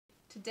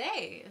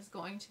today is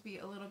going to be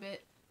a little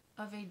bit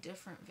of a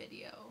different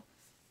video.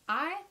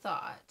 I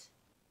thought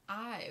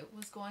I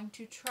was going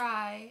to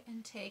try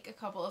and take a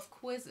couple of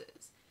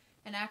quizzes.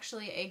 And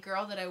actually a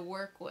girl that I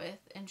work with,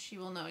 and she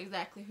will know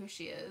exactly who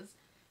she is,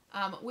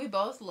 we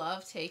both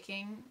love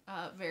taking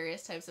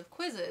various types of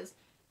quizzes.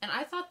 And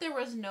I thought there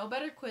was no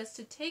better quiz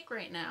to take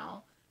right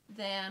now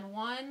than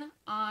one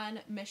on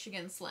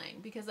Michigan slang,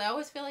 because I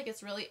always feel like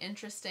it's really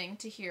interesting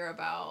to hear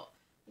about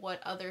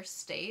what other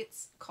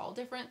states call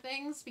different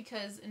things,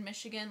 because in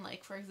Michigan,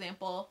 like for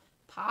example,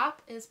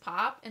 pop is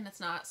pop and it's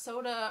not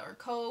soda or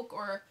Coke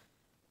or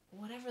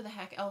whatever the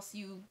heck else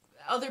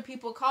other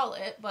people call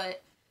it,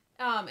 but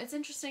it's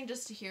interesting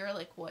just to hear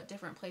like what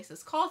different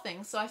places call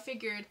things. So I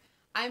figured,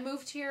 I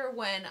moved here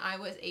when I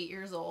was 8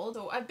 years old,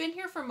 so I've been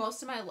here for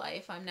most of my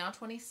life. I'm now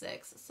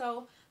 26,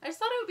 so I just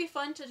thought it would be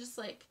fun to just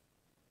like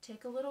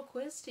take a little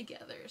quiz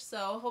together.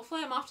 So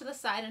hopefully I'm off to the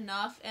side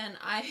enough, and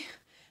I'm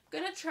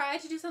gonna try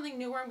to do something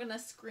new where I'm gonna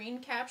screen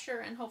capture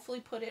and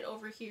hopefully put it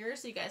over here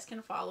so you guys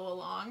can follow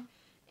along.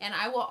 And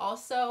I will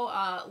also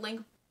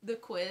link the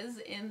quiz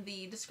in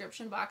the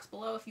description box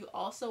below if you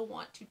also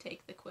want to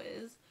take the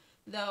quiz.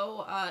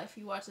 Though, if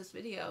you watch this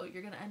video,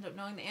 you're going to end up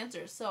knowing the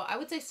answers. So I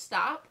would say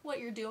stop what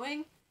you're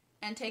doing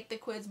and take the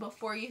quiz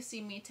before you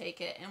see me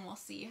take it, and we'll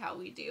see how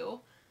we do.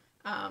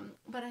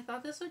 But I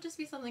thought this would just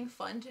be something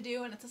fun to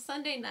do, and it's a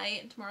Sunday night,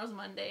 and tomorrow's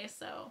Monday,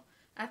 so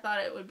I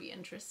thought it would be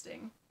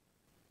interesting.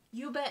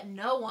 You bet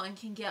no one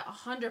can get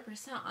 100%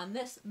 on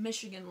this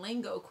Michigan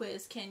lingo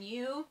quiz, can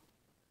you?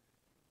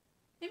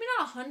 Maybe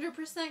not 100%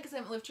 because I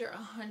haven't lived here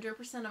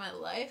 100% of my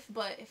life,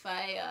 but if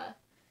I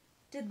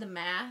did the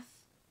math,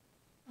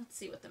 let's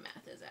see what the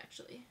math is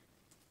actually.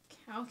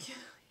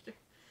 Calculator.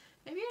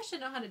 Maybe I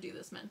should know how to do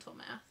this mental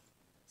math.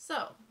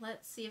 So,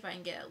 let's see if I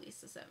can get at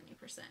least a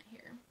 70%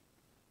 here.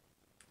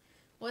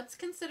 What's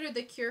considered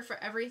the cure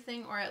for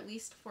everything, or at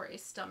least for a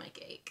stomach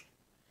ache?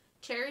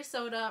 Cherry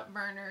soda,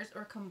 Verner's,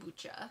 or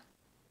kombucha?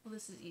 Well,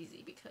 this is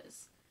easy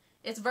because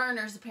it's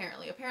Verner's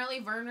apparently. Apparently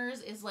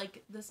Verner's is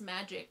like this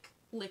magic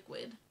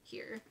liquid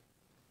here,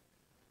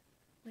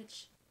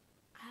 which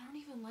I don't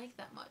even like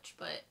that much,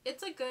 but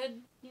it's a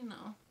good, you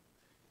know.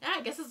 Yeah,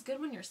 I guess it's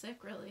good when you're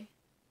sick, really.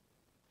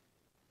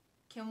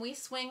 Can we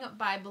swing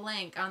by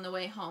blank on the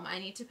way home? I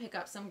need to pick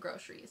up some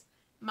groceries.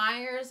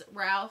 Myers,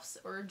 Ralph's,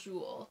 or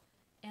Jewel?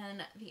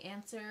 And the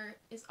answer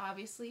is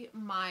obviously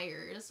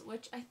Myers,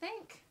 which I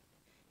think,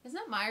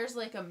 isn't Myers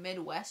like a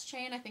Midwest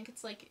chain? I think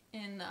it's like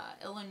in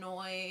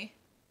Illinois,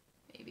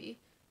 maybe,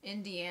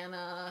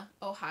 Indiana,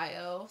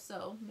 Ohio.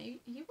 So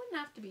maybe you wouldn't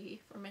have to be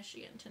from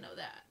Michigan to know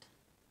that.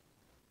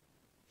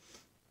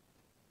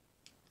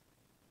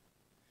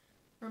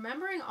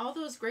 Remembering all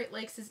those Great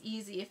Lakes is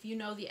easy if you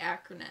know the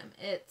acronym.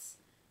 It's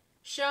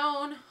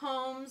shown,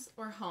 homes,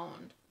 or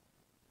honed.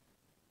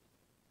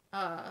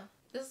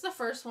 This is the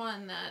first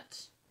one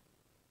that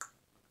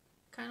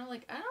kind of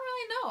like, I don't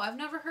really know. I've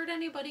never heard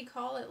anybody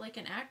call it like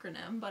an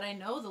acronym, but I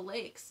know the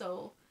lake,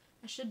 so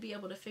I should be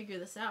able to figure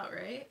this out,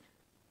 right?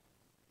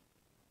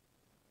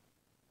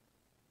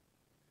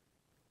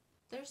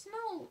 There's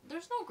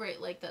no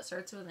Great Lake that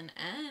starts with an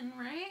N,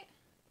 right?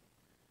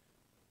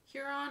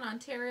 Huron,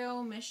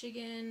 Ontario,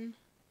 Michigan.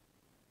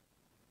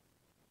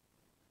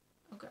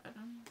 Oh god.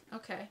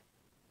 Okay.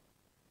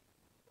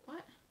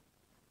 What?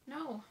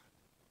 No.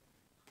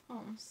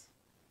 Homes.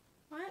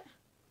 What?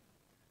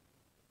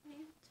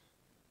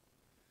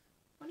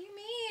 What do you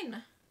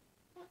mean?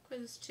 What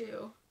quiz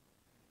 2?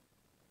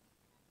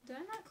 Did I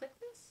not click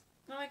this?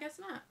 No, I guess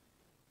not.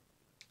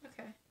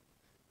 Okay.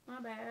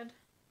 My bad.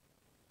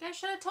 You guys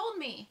should have told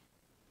me.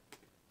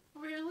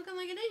 Over here looking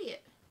like an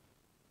idiot.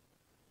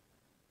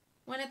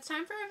 When it's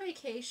time for a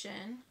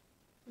vacation,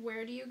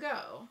 where do you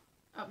go?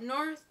 Up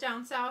north,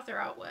 down south, or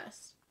out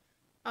west?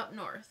 Up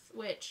north,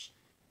 which,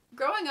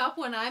 growing up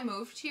when I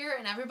moved here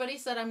and everybody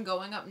said I'm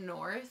going up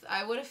north,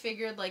 I would have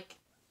figured like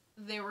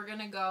they were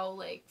gonna go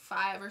like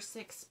 5 or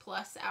 6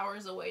 plus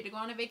hours away to go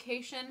on a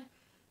vacation.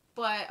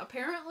 But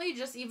apparently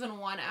just even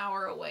 1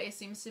 hour away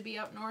seems to be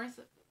up north,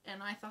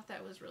 and I thought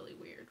that was really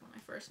weird when I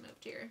first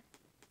moved here.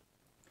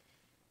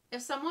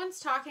 If someone's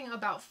talking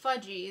about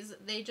fudgies,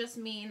 they just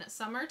mean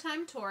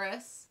summertime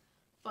tourists,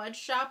 fudge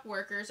shop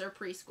workers, or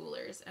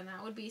preschoolers. And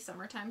that would be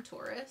summertime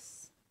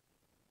tourists.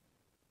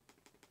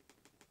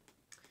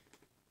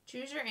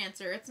 Choose your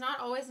answer. It's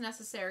not always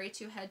necessary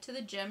to head to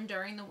the gym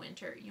during the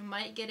winter. You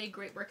might get a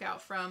great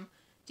workout from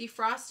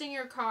defrosting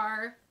your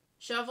car,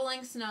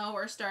 shoveling snow,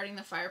 or starting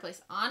the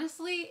fireplace.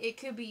 Honestly, it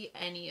could be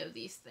any of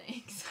these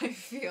things, I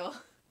feel.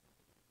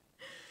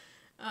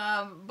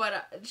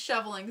 But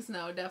shoveling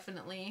snow,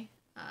 definitely.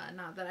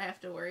 Not that I have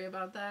to worry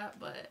about that,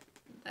 but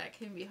that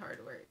can be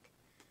hard work.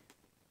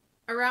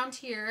 Around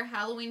here,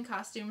 Halloween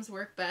costumes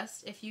work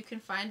best if you can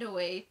find a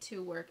way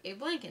to work a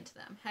blank into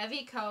them.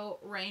 Heavy coat,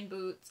 rain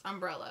boots,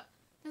 umbrella.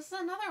 This is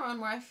another one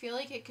where I feel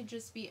like it could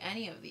just be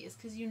any of these,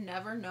 because you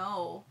never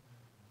know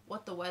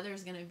what the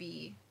weather's going to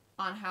be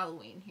on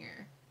Halloween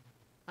here.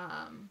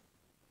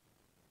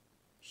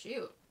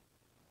 Shoot.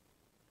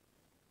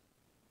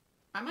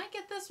 I might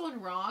get this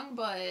one wrong,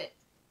 but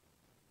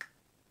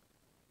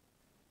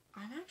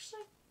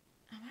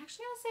I'm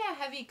actually gonna say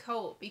a heavy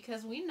coat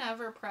because we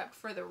never prepped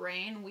for the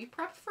rain. We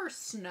prepped for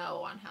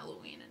snow on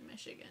Halloween in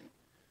Michigan.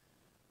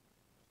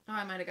 Oh,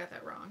 I might have got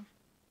that wrong.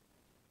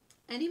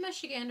 Any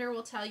Michigander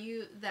will tell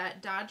you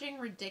that dodging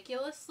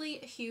ridiculously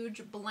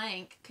huge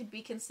blank could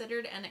be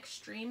considered an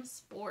extreme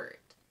sport.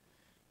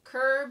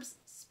 Curbs,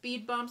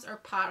 speed bumps, or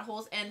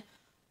potholes, and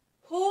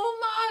oh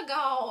my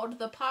god,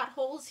 the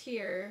potholes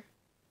here,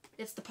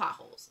 it's the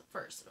potholes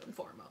first and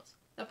foremost.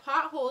 The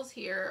potholes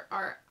here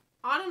are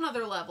on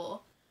another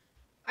level.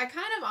 I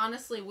kind of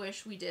honestly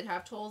wish we did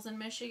have tolls in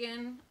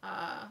Michigan,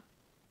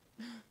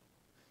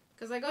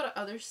 because I go to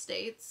other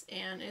states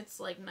and it's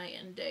like night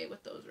and day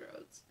with those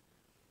roads.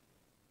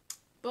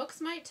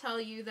 Books might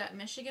tell you that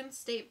Michigan's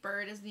state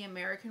bird is the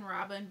American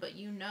robin, but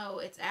you know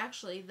it's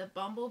actually the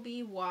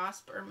bumblebee,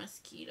 wasp, or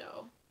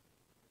mosquito.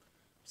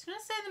 I'm just going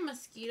to say the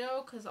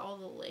mosquito because all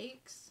the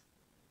lakes.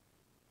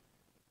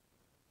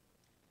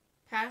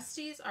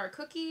 Pasties are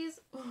cookies,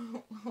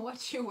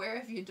 what you wear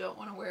if you don't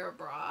want to wear a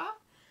bra,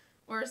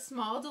 or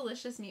small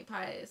delicious meat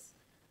pies,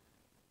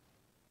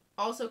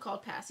 also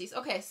called pasties.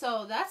 Okay,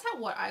 so that's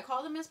what I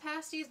call them, as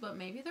pasties, but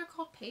maybe they're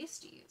called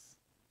pasties.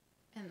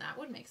 And that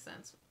would make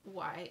sense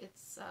why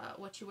it's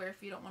what you wear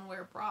if you don't want to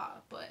wear a bra.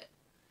 But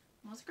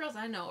most girls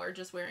I know are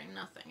just wearing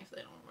nothing if they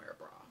don't wear a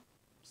bra.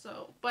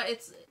 So, but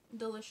it's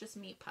delicious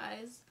meat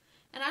pies.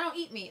 And I don't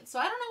eat meat, so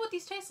I don't know what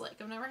these taste like.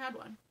 I've never had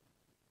one.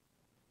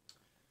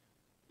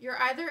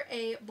 You're either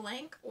a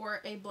blank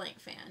or a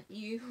blank fan.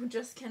 You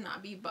just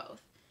cannot be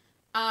both.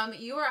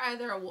 You are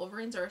either a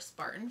Wolverines or a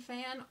Spartan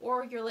fan,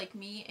 or you're like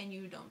me and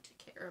you don't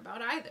care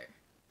about either.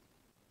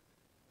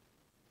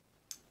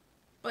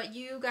 But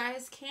you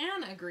guys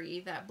can agree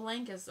that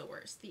blank is the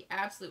worst. The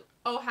absolute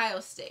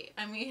Ohio State.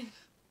 I mean,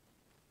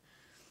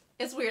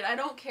 it's weird. I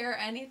don't care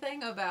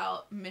anything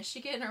about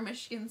Michigan or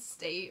Michigan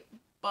State,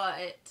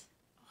 but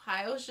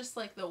Ohio's just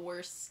like the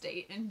worst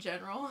state in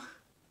general.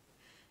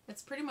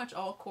 It's pretty much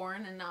all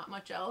corn and not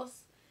much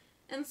else.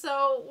 And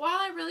so, while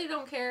I really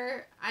don't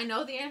care, I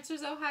know the answer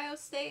is Ohio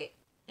State,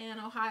 and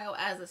Ohio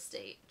as a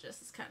state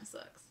just kind of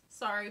sucks.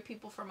 Sorry,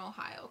 people from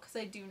Ohio, because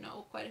I do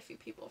know quite a few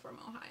people from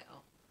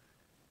Ohio.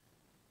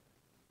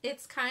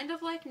 It's kind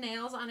of like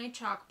nails on a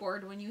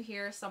chalkboard when you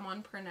hear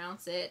someone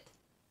pronounce it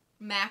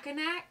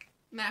Mackinac,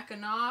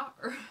 Mackinac,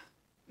 or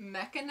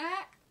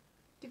Mechanac.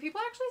 Do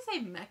people actually say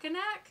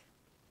Mechanac?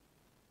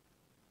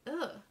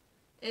 Ugh.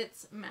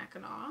 It's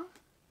Mackinac.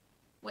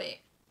 Wait.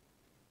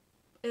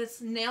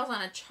 It's nails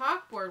on a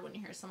chalkboard when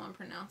you hear someone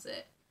pronounce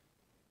it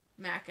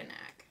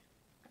Mackinac,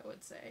 I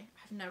would say.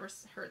 I've never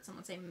heard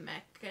someone say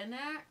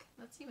Mechanac.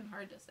 That's even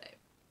hard to say.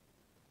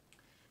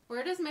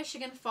 Where does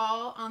Michigan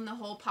fall on the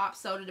whole pop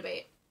soda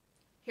debate?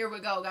 Here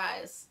we go,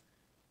 guys.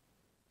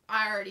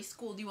 I already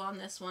schooled you on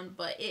this one,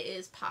 but it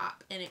is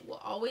pop, and it will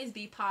always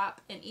be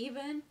pop. And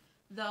even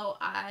though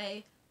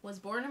I was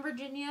born in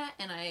Virginia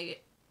and I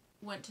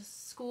went to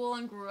school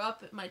and grew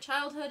up in my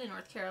childhood in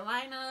North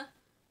Carolina,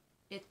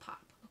 it's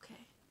pop,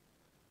 okay?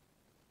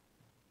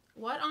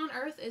 What on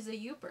earth is a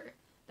youper?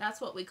 That's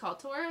what we call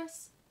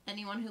tourists,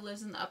 anyone who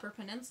lives in the Upper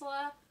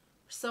Peninsula,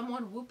 or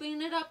someone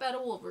whooping it up at a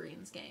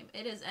Wolverines game.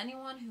 It is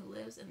anyone who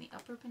lives in the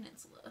Upper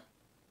Peninsula.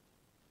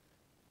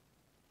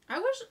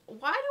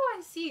 Why do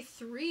I see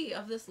 3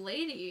 of this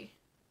lady?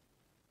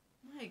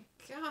 My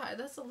god,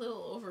 that's a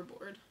little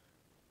overboard.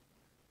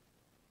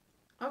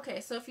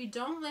 Okay, so if you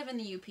don't live in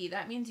the UP,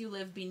 that means you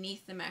live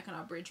beneath the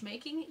Mackinac Bridge,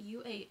 making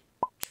you a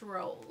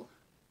troll.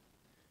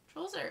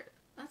 Trolls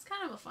that's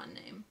kind of a fun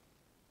name,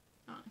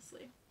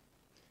 honestly.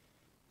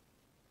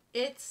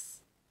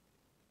 It's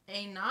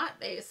not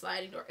a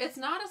sliding door. It's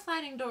not a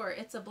sliding door,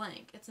 it's a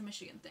blank. It's a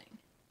Michigan thing.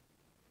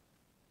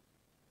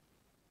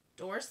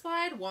 Door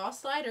slide, wall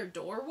slide, or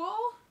door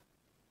wall?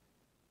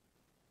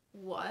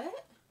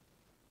 What?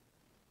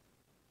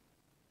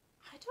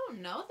 I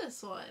don't know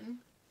this one.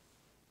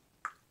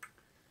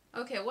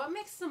 Okay, what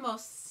makes the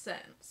most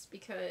sense?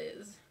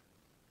 Because,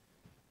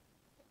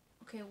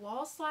 okay,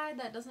 wall slide,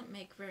 that doesn't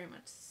make very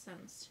much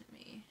sense to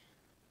me.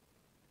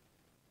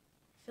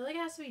 I feel like it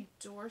has to be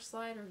door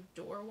slide or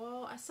door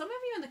wall. Some of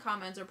you in the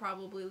comments are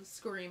probably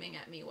screaming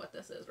at me what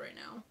this is right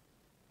now.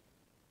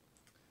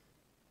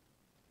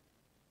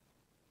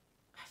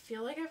 I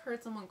feel like I've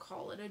heard someone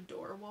call it a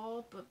door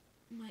wall, but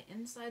my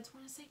insides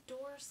want to say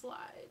door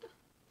slide.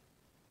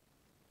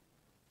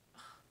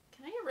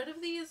 Can I get rid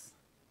of these?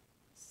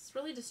 This is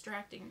really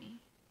distracting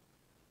me.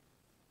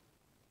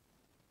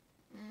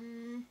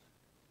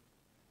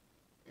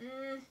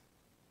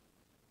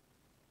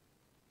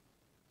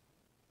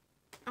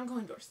 I'm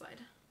going door slide.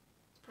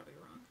 It's probably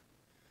wrong.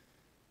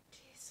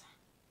 Jeez.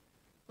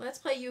 Let's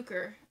play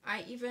euchre.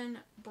 I even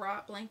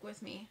brought blank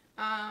with me.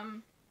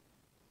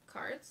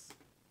 Cards.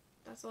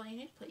 That's all you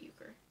need to play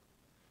euchre.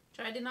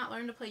 Which I did not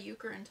learn to play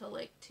euchre until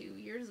like 2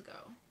 years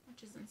ago,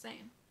 which is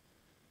insane.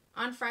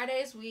 On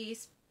Fridays, we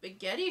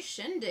spaghetti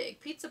shindig,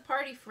 pizza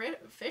party,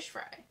 fish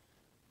fry.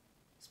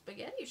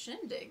 Spaghetti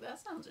shindig, that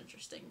sounds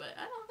interesting, but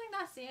I don't think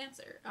that's the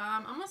answer.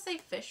 I'm gonna say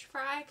fish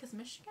fry, because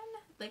Michigan,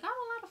 they got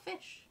a lot of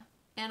fish.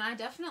 And I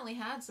definitely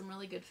had some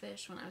really good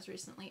fish when I was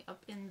recently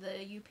up in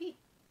the UP.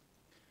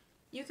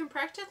 You can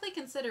practically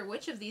consider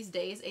which of these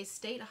days a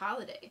state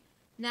holiday.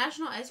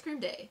 National Ice Cream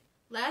Day.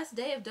 Last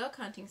day of duck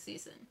hunting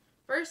season.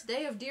 First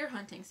day of deer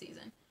hunting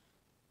season.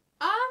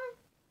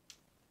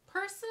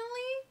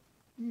 Personally,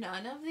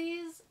 none of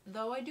these,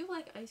 though I do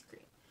like ice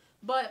cream.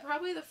 But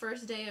probably the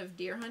first day of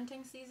deer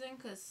hunting season,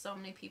 because so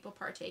many people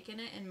partake in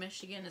it, and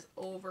Michigan is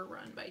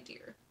overrun by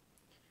deer.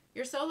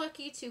 You're so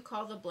lucky to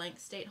call the blank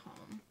state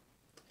home.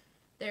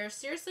 There's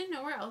seriously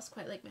nowhere else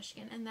quite like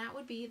Michigan, and that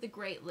would be the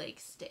Great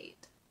Lakes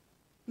state.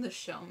 The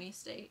show me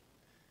state.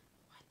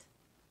 What?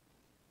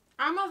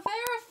 I'm a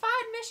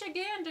verified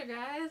Michigander,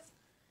 guys.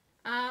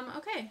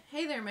 Okay.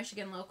 Hey there,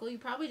 Michigan local. You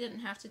probably didn't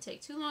have to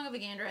take too long of a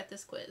gander at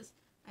this quiz.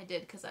 I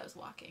did because I was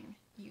walking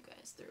you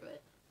guys through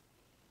it.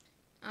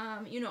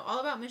 You know all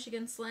about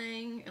Michigan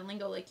slang and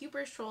lingo like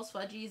Yoopers, Trolls,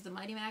 Fudgies, the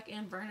Mighty Mac,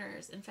 and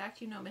Verners. In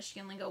fact, you know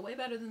Michigan lingo way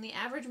better than the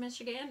average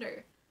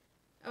Michigander.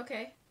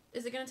 Okay.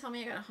 Is it going to tell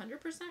me I got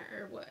 100%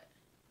 or what?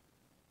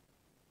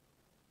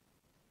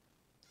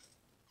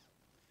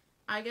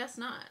 I guess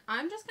not.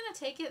 I'm just going to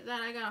take it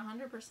that I got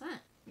 100%,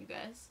 you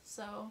guys.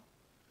 So,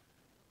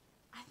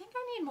 I think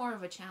I need more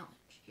of a challenge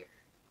here.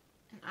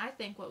 And I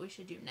think what we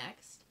should do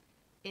next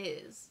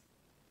is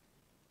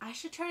I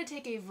should try to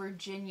take a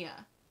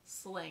Virginia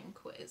slang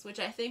quiz, which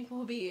I think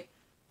will be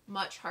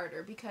much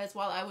harder because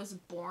while I was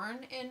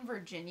born in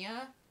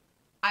Virginia,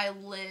 I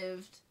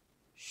lived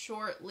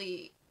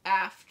shortly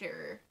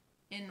after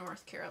in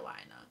North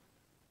Carolina.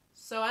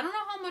 So I don't know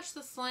how much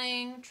the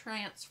slang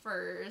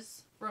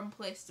transfers from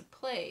place to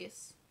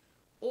place,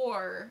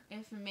 or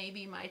if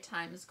maybe my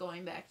times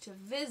going back to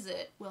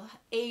visit will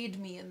aid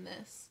me in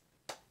this.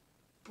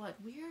 But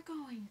we're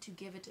going to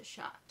give it a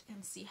shot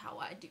and see how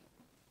I do.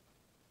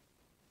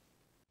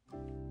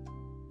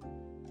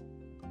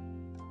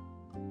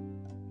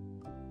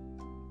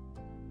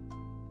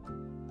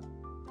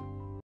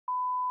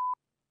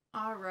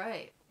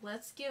 Alright,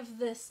 let's give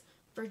this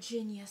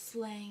Virginia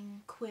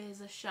slang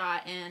quiz a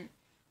shot. And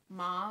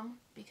Mom,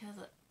 because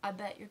I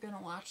bet you're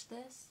gonna watch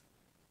this,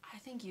 I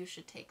think you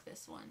should take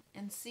this one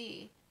and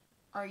see,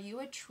 are you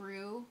a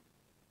true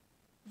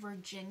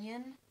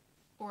Virginian,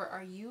 or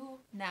are you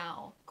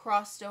now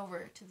crossed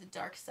over to the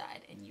dark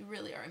side and you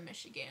really are a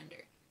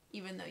Michigander,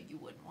 even though you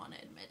wouldn't want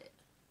to admit it?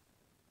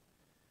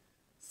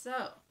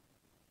 So,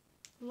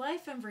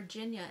 life in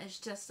Virginia is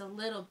just a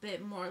little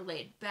bit more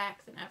laid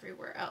back than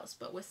everywhere else,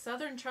 but with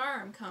Southern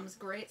charm comes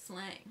great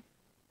slang.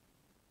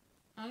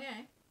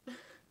 Okay.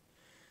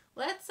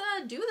 Let's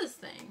do this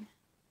thing.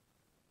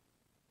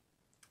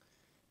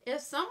 If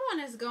someone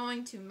is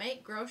going to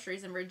make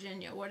groceries in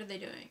Virginia, what are they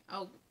doing?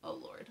 Oh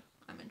Lord,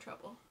 I'm in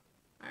trouble.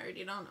 I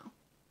already don't know.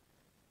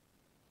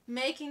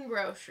 Making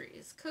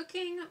groceries,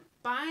 cooking,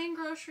 buying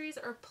groceries,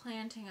 or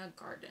planting a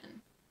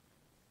garden.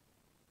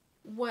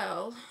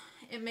 Well,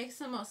 it makes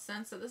the most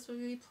sense that this would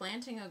be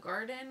planting a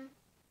garden,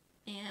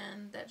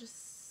 and that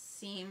just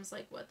seems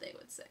like what they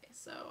would say.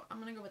 So I'm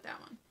going to go with that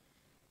one.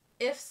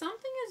 If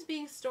something is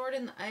being stored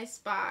in the ice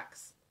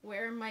box,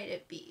 where might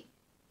it be?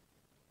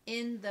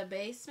 In the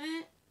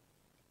basement?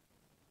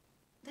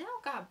 They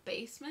don't got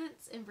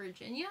basements in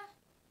Virginia?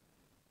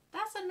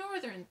 That's a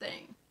northern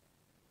thing.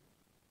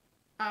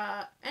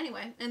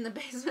 Anyway, in the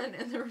basement,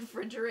 in the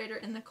refrigerator,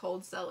 in the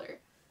cold cellar.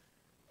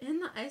 In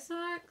the ice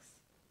box?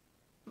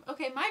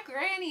 Okay, my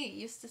granny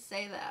used to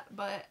say that,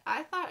 but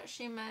I thought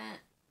she meant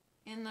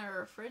in the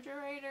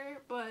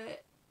refrigerator,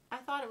 but I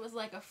thought it was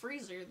like a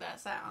freezer that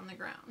sat on the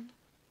ground.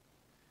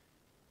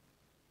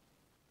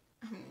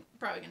 I'm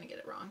probably going to get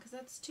it wrong because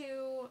it's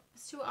too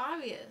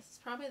obvious. It's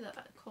probably the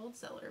cold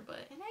cellar, but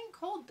it ain't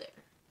cold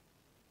there.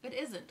 It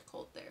isn't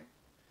cold there.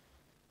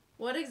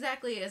 What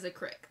exactly is a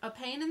crick? A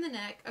pain in the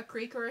neck, a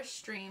creek or a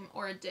stream,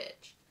 or a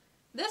ditch?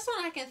 This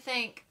one I can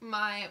thank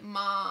my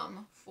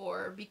mom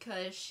for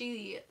because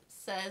she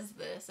says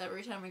this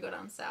every time we go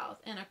down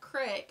south. And a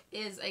crick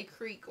is a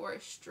creek or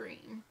a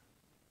stream.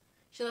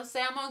 She'll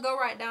say, I'm going to go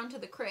right down to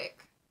the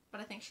crick.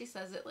 But I think she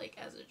says it like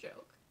as a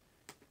joke.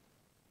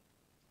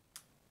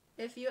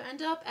 If you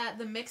end up at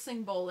the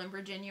mixing bowl in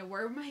Virginia,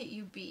 where might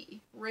you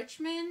be?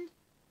 Richmond?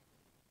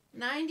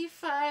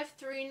 95,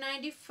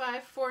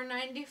 395,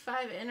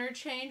 495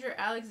 Interchange, or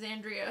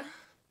Alexandria?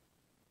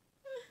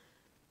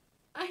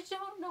 I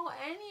don't know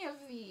any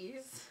of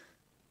these.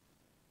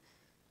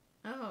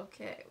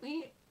 Okay,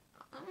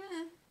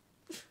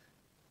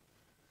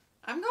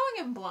 I'm going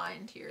in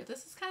blind here.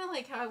 This is kind of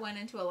like how I went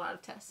into a lot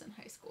of tests in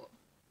high school.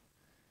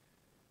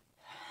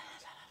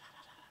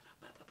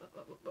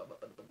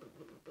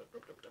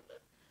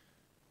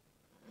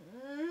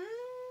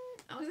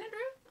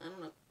 Alexandria? I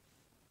don't know.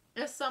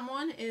 If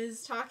someone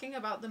is talking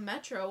about the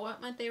metro,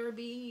 what might they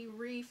be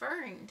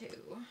referring to?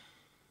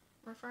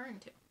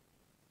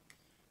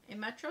 A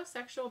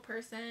metrosexual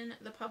person,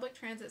 the public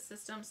transit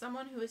system,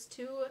 someone who is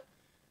too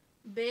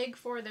big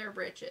for their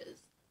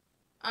britches.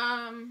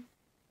 I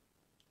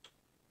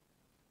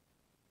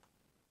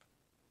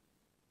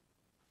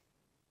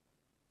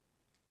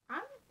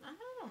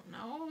don't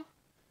know.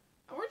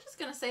 we're just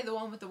going to say the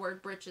one with the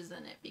word britches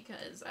in it,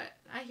 because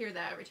I hear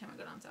that every time I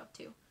go down south,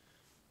 too.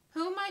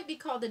 Who might be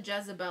called a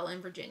Jezebel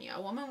in Virginia?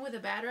 A woman with a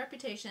bad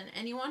reputation,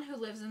 anyone who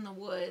lives in the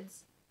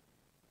woods,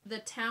 the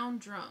town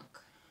drunk.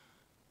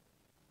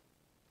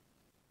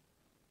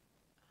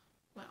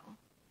 Well,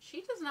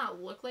 she does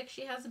not look like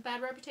she has a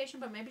bad reputation,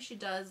 but maybe she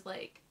does,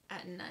 like,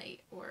 at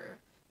night or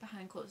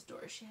behind closed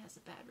doors. She has a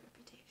bad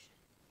reputation.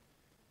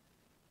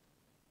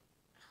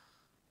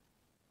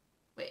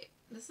 Wait,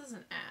 this is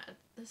an ad.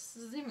 This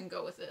doesn't even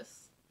go with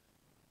this.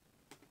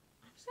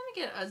 I'm just going to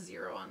get a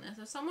 0 on this.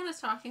 If someone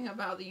is talking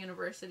about the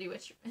university,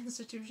 which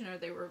institution are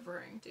they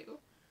referring to?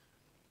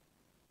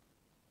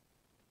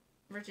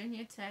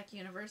 Virginia Tech,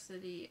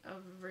 University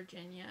of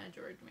Virginia,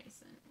 George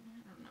Mason. I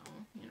don't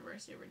know.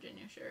 University of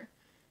Virginia, sure.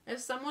 If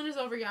someone is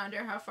over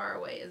yonder, how far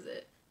away is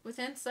it?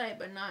 Within sight,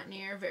 but not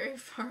near. Very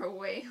far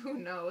away. Who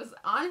knows?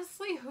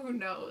 Honestly, who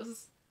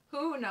knows?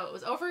 Who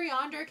knows? Over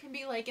yonder can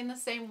be, like, in the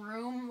same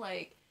room.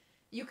 Like,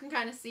 you can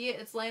kind of see it.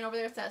 It's laying over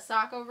there. It's that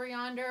sock over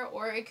yonder.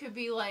 Or it could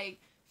be, like,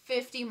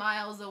 50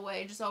 miles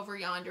away, just over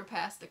yonder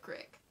past the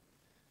creek.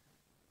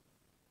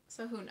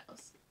 So who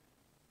knows?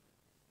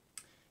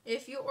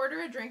 If you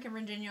order a drink in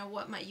Virginia,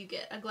 what might you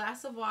get? A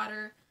glass of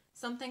water,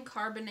 something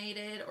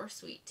carbonated, or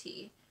sweet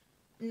tea.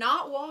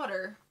 Not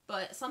water,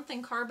 but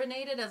something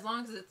carbonated, as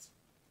long as it's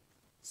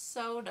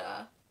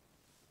soda.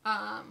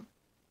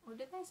 Or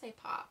did I say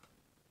pop?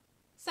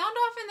 Sound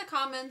off in the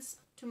comments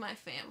to my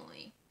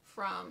family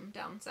from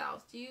down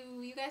south. Do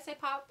you guys say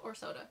pop or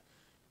soda?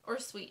 Or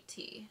sweet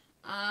tea?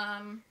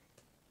 I'm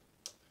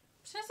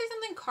just gonna say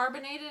something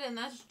carbonated, and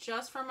that's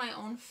just from my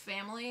own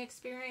family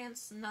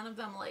experience. None of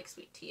them like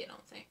sweet tea, I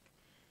don't think.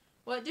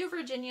 What do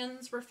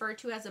Virginians refer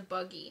to as a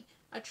buggy?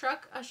 A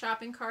truck, a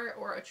shopping cart,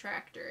 or a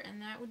tractor?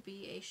 And that would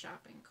be a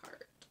shopping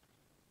cart.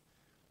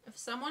 If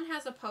someone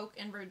has a poke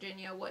in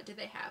Virginia, what do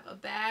they have? A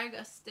bag,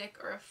 a stick,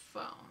 or a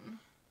phone?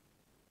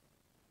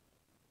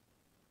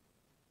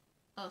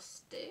 A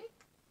stick?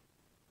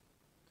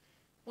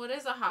 What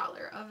is a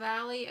holler? A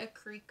valley, a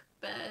creek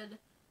bed,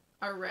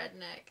 a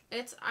redneck.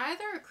 It's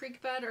either a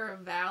creek bed or a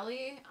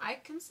valley. I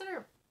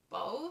consider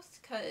both,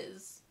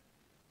 because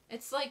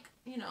it's like,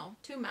 you know,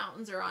 2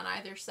 mountains are on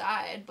either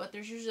side, but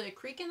there's usually a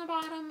creek in the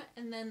bottom,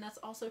 and then that's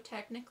also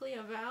technically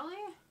a valley.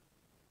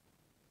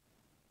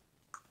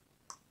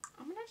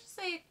 I'm gonna just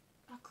say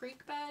a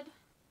creek bed.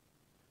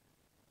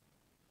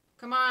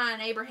 Come on,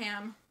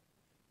 Abraham.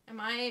 Am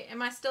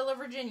I still a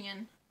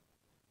Virginian?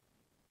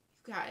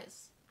 You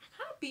guys, I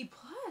got a B+.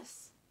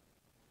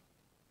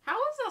 How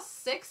was a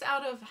 6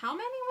 out of, how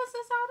many was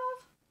this out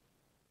of?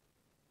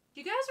 Do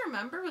you guys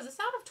remember? Was this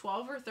out of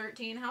 12 or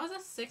 13? How is a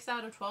 6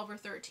 out of 12 or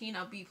 13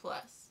 a B+?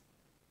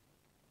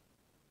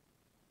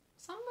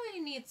 Somebody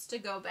needs to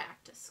go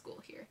back to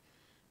school here.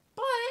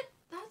 But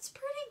that's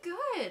pretty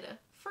good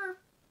for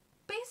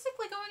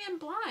basically going in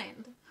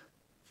blind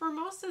for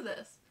most of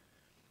this.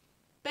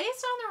 Based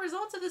on the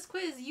results of this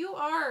quiz, you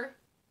are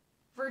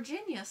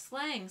Virginia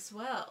slang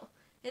swell.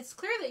 It's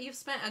clear that you've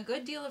spent a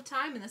good deal of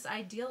time in this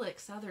idyllic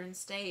southern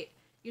state.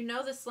 You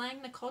know the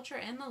slang, the culture,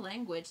 and the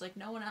language like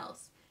no one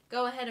else.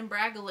 Go ahead and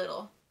brag a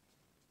little.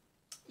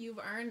 You've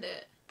earned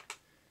it.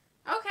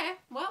 Okay,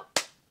 well,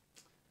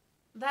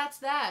 that's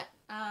that.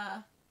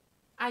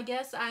 I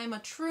guess I'm a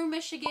true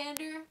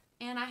Michigander,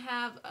 and I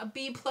have a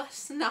B+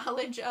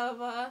 knowledge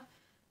of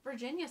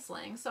Virginia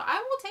slang. So I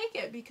will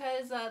take it,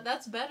 because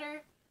that's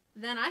better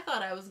than I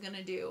thought I was going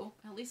to do,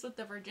 at least with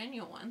the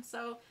Virginia one.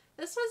 So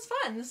this was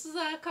fun. This is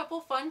a couple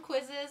fun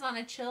quizzes on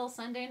a chill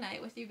Sunday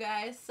night with you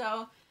guys.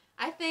 So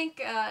I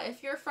think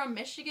if you're from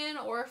Michigan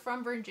or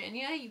from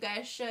Virginia, you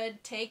guys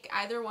should take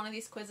either one of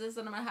these quizzes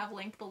that I'm going to have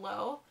linked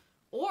below.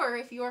 Or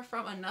if you are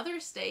from another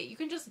state, you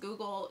can just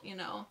Google, you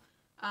know,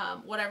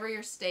 whatever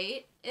your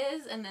state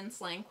is, and then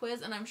slang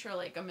quiz, and I'm sure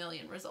like a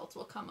million results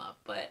will come up.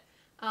 But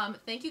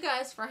thank you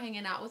guys for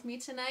hanging out with me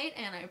tonight,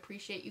 and I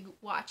appreciate you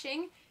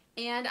watching,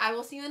 and I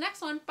will see you in the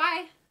next one.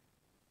 Bye!